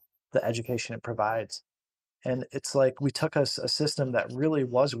the education it provides. And it's like we took a system that really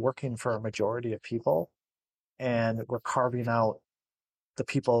was working for a majority of people, and we're carving out the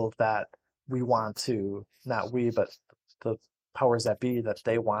people that we want to, not we, but the powers that be, that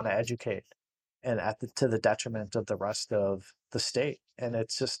they want to educate, and to the detriment of the rest of the state. And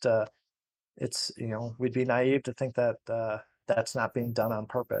it's just we'd be naive to think that that's not being done on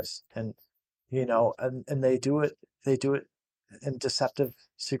purpose. And and they do it in deceptive,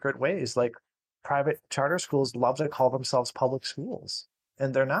 secret ways. Like private charter schools love to call themselves public schools,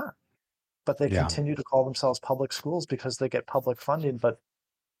 and they're not. But they Yeah. continue to call themselves public schools because they get public funding. But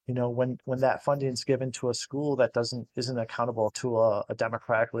when that funding is given to a school that isn't accountable to a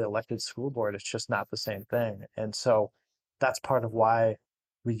democratically elected school board, it's just not the same thing. And so that's part of why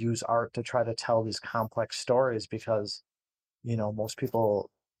we use art to try to tell these complex stories, because most people,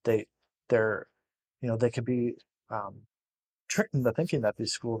 they they're they could be tricked into thinking that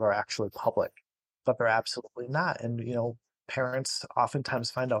these schools are actually public, but they're absolutely not. And parents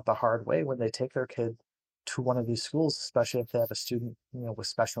oftentimes find out the hard way when they take their kid to one of these schools, especially if they have a student with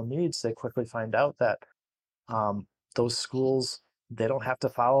special needs. They quickly find out that those schools, they don't have to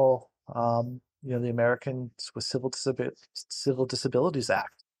follow the Americans with Civil Disabilities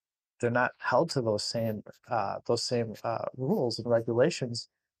Act. They're not held to those same rules and regulations,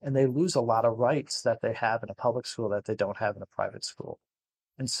 and they lose a lot of rights that they have in a public school that they don't have in a private school.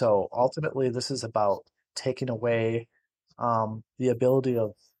 And so ultimately, this is about taking away the ability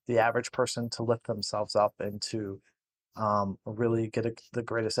of the average person to lift themselves up and to really get the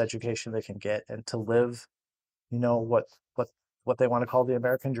greatest education they can get, and to live, what what they want to call the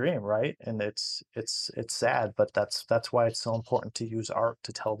American dream, right? And it's sad, but that's why it's so important to use art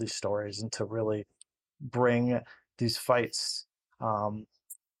to tell these stories and to really bring these fights um,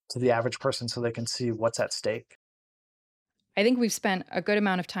 to the average person so they can see what's at stake. I think we've spent a good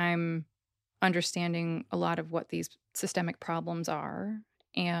amount of time understanding a lot of what these systemic problems are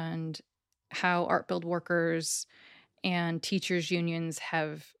and how art build workers and teachers unions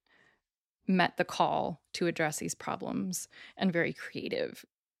have met the call to address these problems in very creative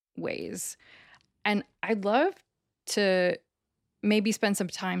ways. And I'd love to maybe spend some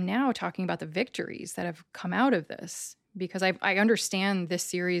time now talking about the victories that have come out of this, because I understand this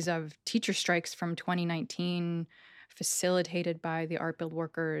series of teacher strikes from 2019 facilitated by the art build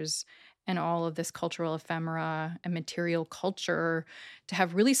workers and all of this cultural ephemera and material culture to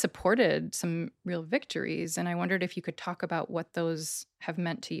have really supported some real victories. And I wondered if you could talk about what those have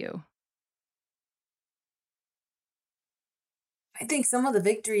meant to you. I think some of the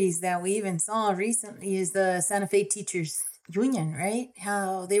victories that we even saw recently is the Santa Fe Teachers Union, right?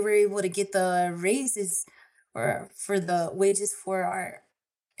 How they were able to get the raises or for the wages for our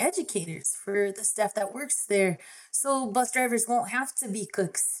educators, for the staff that works there. So bus drivers won't have to be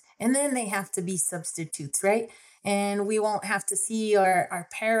cooks and then they have to be substitutes, right? And we won't have to see our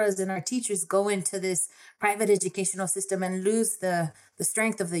paras and our teachers go into this private educational system and lose the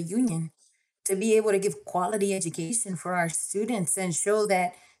strength of the union to be able to give quality education for our students and show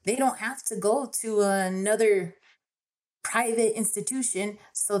that they don't have to go to another private institution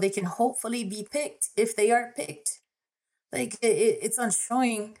so they can hopefully be picked if they are picked. Like it's on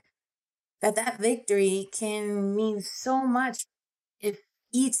showing that that victory can mean so much if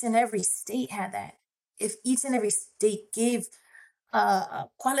each and every state had that. If each and every state gave a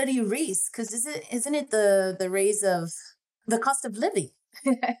quality raise, because isn't it the raise of the cost of living?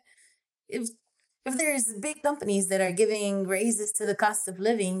 if if there's big companies that are giving raises to the cost of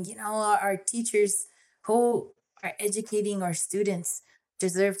living, you know, our teachers who are educating our students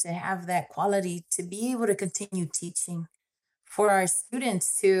deserve to have that quality to be able to continue teaching, for our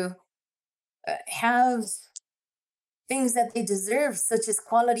students to have things that they deserve, such as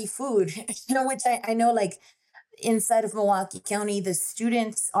quality food, you know, which I know, like, inside of Milwaukee County, the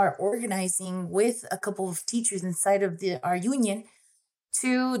students are organizing with a couple of teachers inside of our union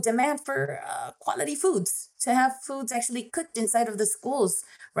to demand for quality foods, to have foods actually cooked inside of the schools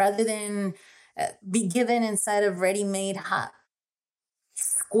rather than be given inside of ready-made hot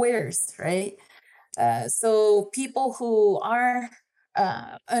squares, right? So people who are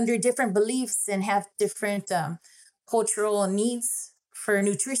under different beliefs and have different cultural needs for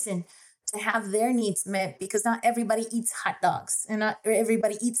nutrition, to have their needs met, because not everybody eats hot dogs and not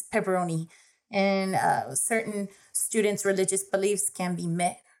everybody eats pepperoni, and certain students' religious beliefs can be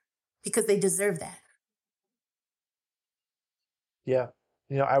met because they deserve that. Yeah.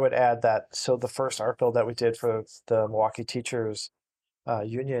 I would add that, so the first art build that we did for the Milwaukee Teachers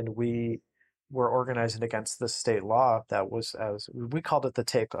Union, we were organizing against the state law that was, as we called it, the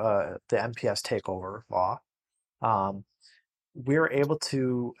MPS takeover law. We were able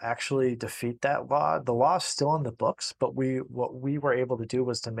to actually defeat that law. The law is still in the books, but what we were able to do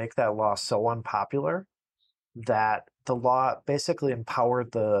was to make that law so unpopular that the law basically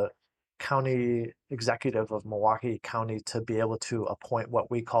empowered the county executive of Milwaukee County to be able to appoint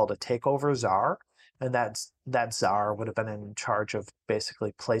what we called a takeover czar. And that czar would have been in charge of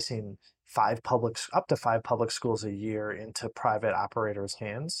basically placing up to five public schools a year into private operators'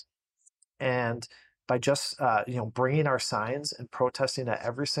 hands. And by just bringing our signs and protesting at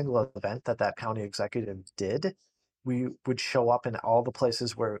every single event that county executive did, we would show up in all the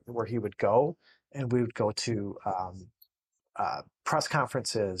places where he would go, and we would go to press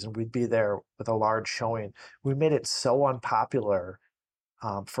conferences, and we'd be there with a large showing. We made it so unpopular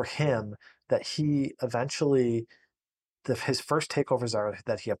for him that he eventually, his first takeovers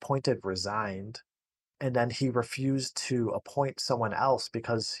that he appointed resigned, and then he refused to appoint someone else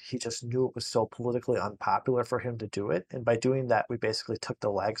because he just knew it was so politically unpopular for him to do it. And by doing that, we basically took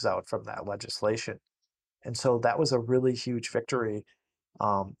the legs out from that legislation. And so that was a really huge victory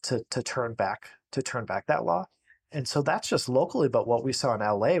to turn back that law. And so that's just locally, but what we saw in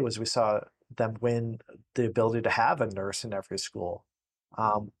LA was we saw them win the ability to have a nurse in every school.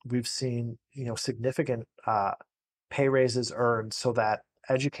 We've seen significant pay raises earned so that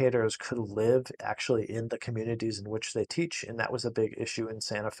educators could live actually in the communities in which they teach, and that was a big issue in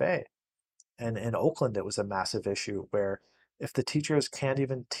Santa Fe. And in Oakland, it was a massive issue where if the teachers can't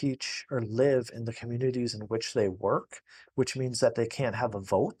even teach or live in the communities in which they work, which means that they can't have a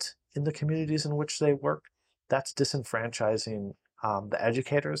vote in the communities in which they work, that's disenfranchising the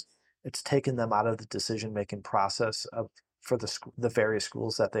educators. It's taking them out of the decision-making process for the various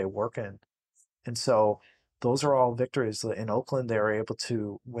schools that they work in. And so those are all victories. In Oakland, they were able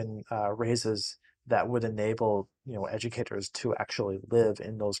to win raises that would enable educators to actually live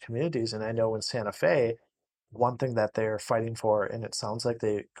in those communities. And I know in Santa Fe, one thing that they're fighting for, and it sounds like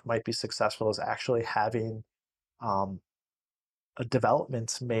they might be successful, is actually having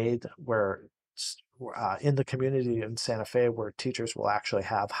developments made where in the community in Santa Fe where teachers will actually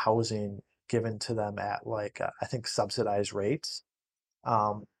have housing given to them at I think subsidized rates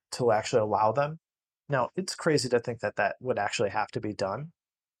to actually allow them. Now, it's crazy to think that would actually have to be done,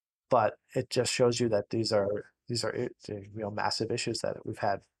 but it just shows you that these are massive issues that we've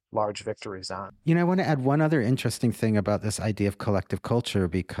had large victories on. I want to add one other interesting thing about this idea of collective culture,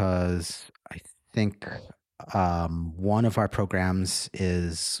 because I think one of our programs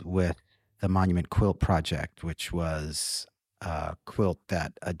is with the Monument Quilt Project, which was a quilt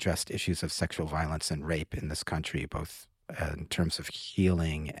that addressed issues of sexual violence and rape in this country, both in terms of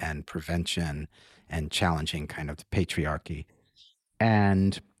healing and prevention and challenging kind of the patriarchy.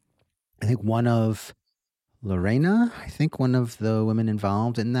 And I think Lorena, one of the women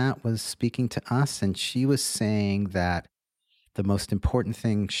involved in that, was speaking to us, and she was saying that the most important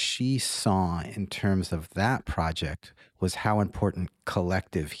thing she saw in terms of that project was how important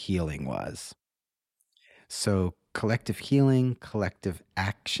collective healing was. So collective healing, collective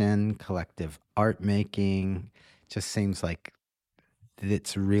action, collective art making just seems like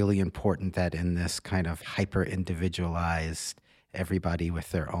it's really important that in this kind of hyper individualized, everybody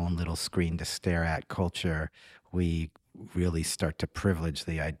with their own little screen to stare at culture, we really start to privilege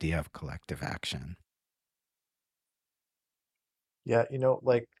the idea of collective action. Yeah,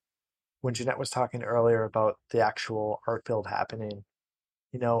 like when Jeanette was talking earlier about the actual art build happening,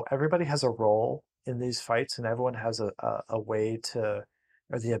 everybody has a role in these fights, and everyone has a way to,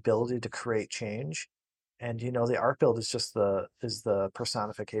 or the ability to create change. And the art build is just the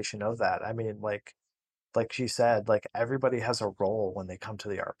personification of that. I mean, like she said, like everybody has a role when they come to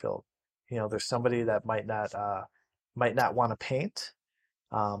the art build. There's somebody that might not want to paint.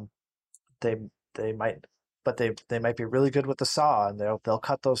 Um, they they might, but they might be really good with the saw, and they'll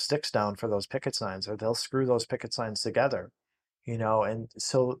cut those sticks down for those picket signs, or they'll screw those picket signs together. And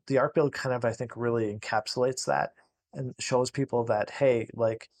so the art build kind of, I think, really encapsulates that and shows people that, hey,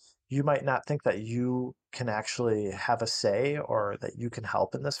 like, you might not think that you can actually have a say or that you can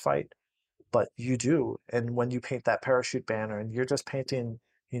help in this fight, but you do. And when you paint that parachute banner, and you're just painting,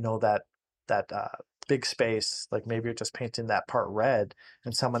 that big space, like maybe you're just painting that part red,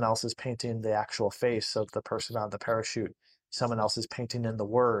 and someone else is painting the actual face of the person on the parachute. Someone else is painting in the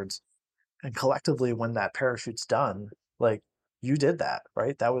words, and collectively, when that parachute's done, like, you did that,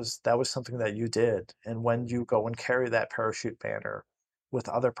 right? That was something that you did. And when you go and carry that parachute banner with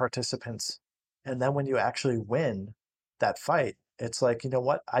other participants, and then when you actually win that fight, it's like, you know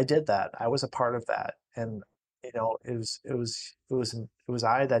what? I did that. I was a part of that. And it was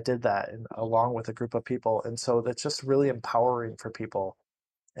I that did that, and along with a group of people. And so that's just really empowering for people.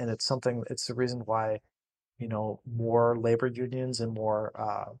 And it's the reason why, more labor unions and more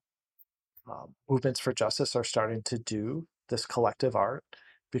movements for justice are starting to do this collective art,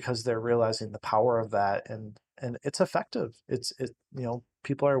 because they're realizing the power of that, and it's effective.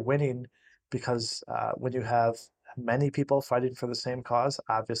 People are winning because when you have many people fighting for the same cause,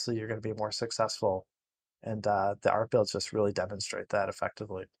 obviously you're going to be more successful, and the art builds just really demonstrate that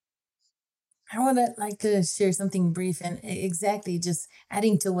effectively. I would like to share something brief and exactly just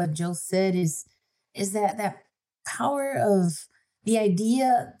adding to what Joe said is that power of the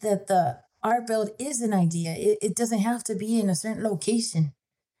idea that the art build is an idea. It doesn't have to be in a certain location.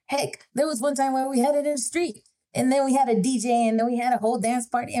 Heck, there was one time where we had it in the street, and then we had a DJ, and then we had a whole dance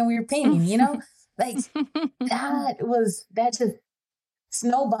party, and we were painting, like that just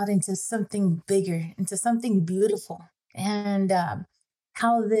snowballed into something bigger, into something beautiful. And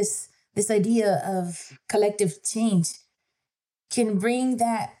how this idea of collective change can bring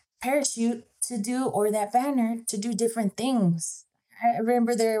that parachute to do, or that banner to do different things. I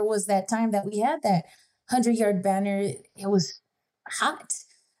remember there was that time that we had that 100-yard banner. It was hot.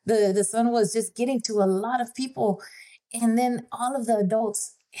 The sun was just getting to a lot of people. And then all of the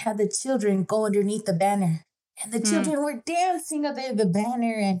adults had the children go underneath the banner. And the children were dancing under the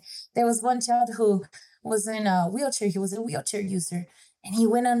banner. And there was one child who was in a wheelchair. He was a wheelchair user. And he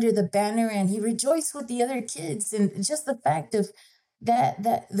went under the banner and he rejoiced with the other kids. And just the fact of that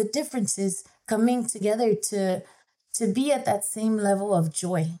the differences coming together to be at that same level of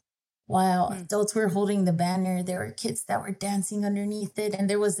joy. While adults were holding the banner, there were kids that were dancing underneath it. And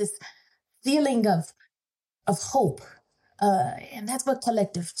there was this feeling of hope. And that's what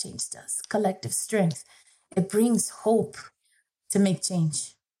collective change does, collective strength. It brings hope to make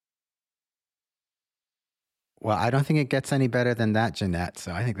change. Well, I don't think it gets any better than that, Jeanette.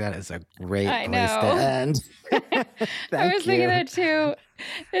 So I think that is a great place to end. I was thinking that too.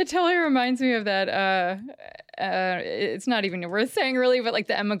 It totally reminds me of that. It's not even worth saying, really, but like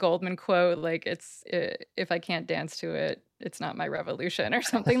the Emma Goldman quote, like if I can't dance to it, it's not my revolution, or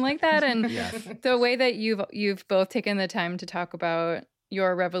something like that. And the way that you've both taken the time to talk about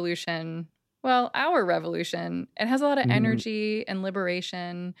your revolution, well, our revolution, it has a lot of energy and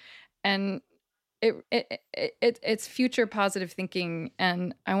liberation, and it's future positive thinking,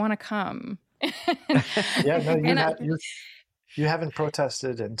 and I want to come. Yeah, no, you haven't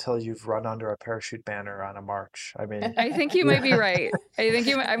protested until you've run under a parachute banner on a march. I mean, I think you might be right.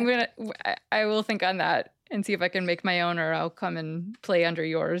 I will think on that and see if I can make my own, or I'll come and play under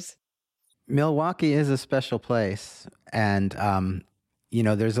yours. Milwaukee is a special place, and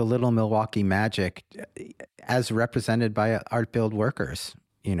there's a little Milwaukee magic as represented by art build workers,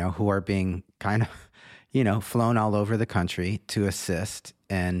 who are being kind of, flown all over the country to assist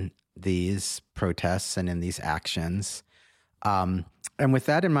in these protests and in these actions. And with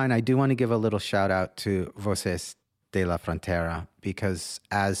that in mind, I do want to give a little shout out to Voces de la Frontera, because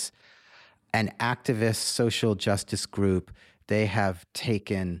as an activist social justice group, they have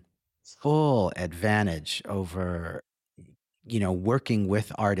taken full advantage over working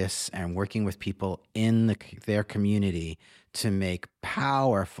with artists and working with people in their community to make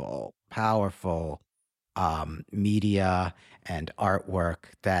powerful, powerful media and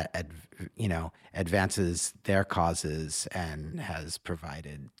artwork that advances their causes and has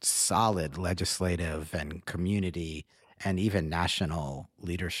provided solid legislative and community and even national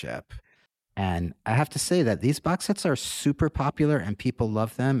leadership. And I have to say that these box sets are super popular and people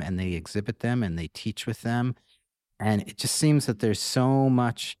love them and they exhibit them and they teach with them. And it just seems that there's so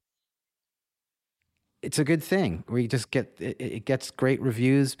much. It's a good thing. We just get it gets great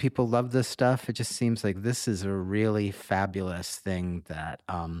reviews. People love this stuff. It just seems like this is a really fabulous thing that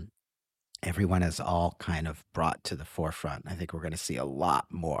everyone has all kind of brought to the forefront. I think we're going to see a lot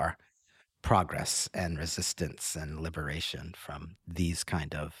more progress and resistance and liberation from these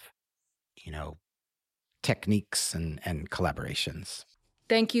kind of, techniques and collaborations.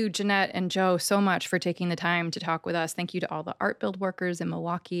 Thank you, Jeanette and Joe, so much for taking the time to talk with us. Thank you to all the Art Build workers in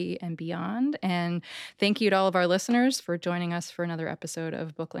Milwaukee and beyond. And thank you to all of our listeners for joining us for another episode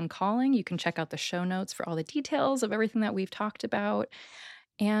of Bookland Calling. You can check out the show notes for all the details of everything that we've talked about.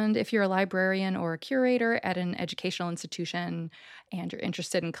 And if you're a librarian or a curator at an educational institution and you're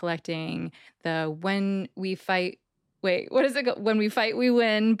interested in collecting the When We Fight, We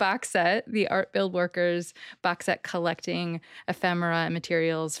Win box set, the Art Build Workers box set collecting ephemera and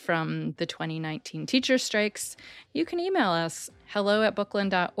materials from the 2019 teacher strikes, you can email us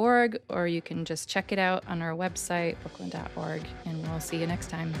hello@bookland.org, or you can just check it out on our website, bookland.org, and we'll see you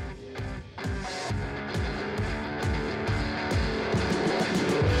next time.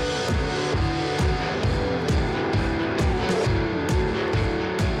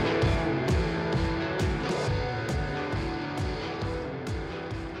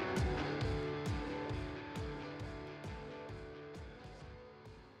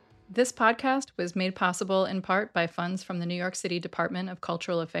 This podcast was made possible in part by funds from the New York City Department of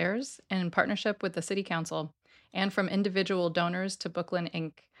Cultural Affairs and in partnership with the City Council, and from individual donors to Bookland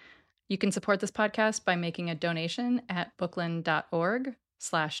Inc. You can support this podcast by making a donation at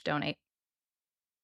bookland.org/donate.